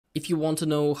If you want to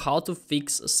know how to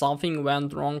fix something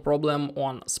went wrong problem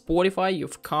on Spotify,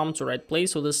 you've come to the right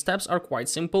place. So the steps are quite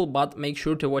simple, but make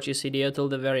sure to watch this video till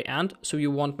the very end so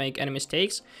you won't make any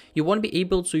mistakes. You won't be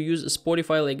able to use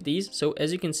Spotify like this. So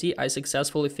as you can see, I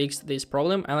successfully fixed this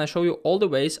problem and I show you all the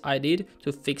ways I did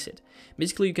to fix it.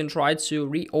 Basically, you can try to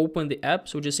reopen the app.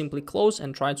 So just simply close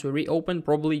and try to reopen.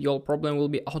 Probably your problem will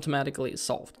be automatically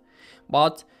solved.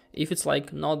 But if it's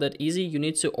like not that easy, you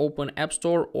need to open App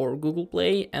Store or Google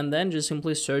Play and then just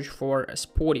simply search for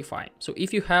Spotify. So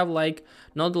if you have like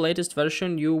not the latest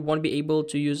version, you won't be able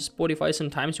to use Spotify.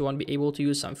 Sometimes you won't be able to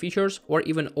use some features or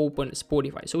even open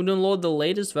Spotify. So download the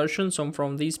latest version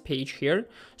from this page here.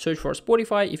 Search for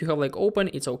Spotify. If you have like open,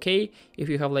 it's okay. If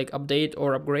you have like update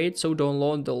or upgrade, so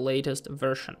download the latest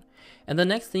version. And the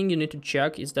next thing you need to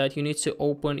check is that you need to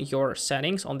open your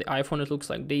settings. On the iPhone, it looks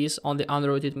like this. On the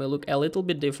Android, it may look a little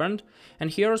bit different. And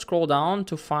here, scroll down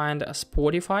to find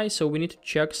Spotify. So we need to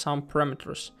check some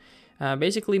parameters.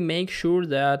 Basically, make sure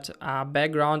that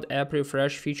background app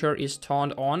refresh feature is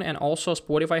turned on. And also,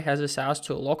 Spotify has access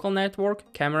to local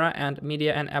network, camera, and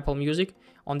media and Apple Music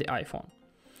on the iPhone.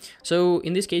 So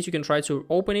in this case, you can try to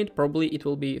open it. Probably it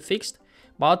will be fixed.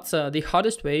 But the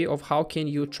hardest way of how can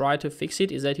you try to fix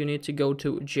it is that you need to go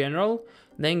to General,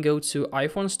 then go to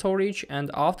iPhone storage, and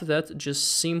after that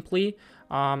just simply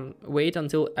wait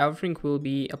until everything will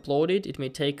be uploaded. It may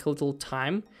take a little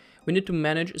time. We need to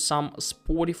manage some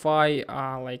Spotify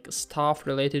like stuff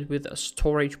related with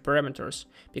storage parameters,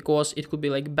 because it could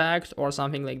be like backed or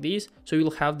something like this, so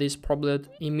you'll have this problem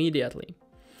immediately.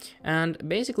 And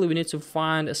basically we need to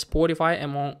find Spotify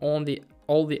among all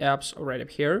the apps right up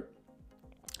here.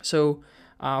 So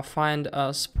find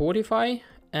Spotify,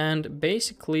 and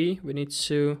basically we need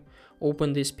to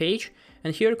open this page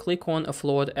and here click on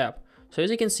offload app. So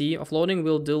as you can see, offloading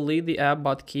will delete the app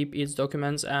but keep its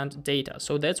documents and data.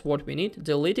 So that's what we need.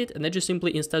 Delete it, and then just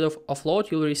simply instead of offload,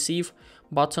 you'll receive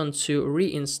button to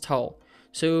reinstall.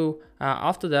 So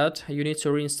after that, you need to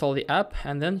reinstall the app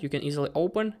and then you can easily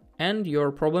open and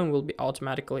your problem will be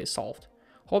automatically solved.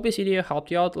 Hope this video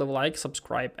helped you out. Leave a like,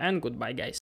 subscribe, and goodbye guys.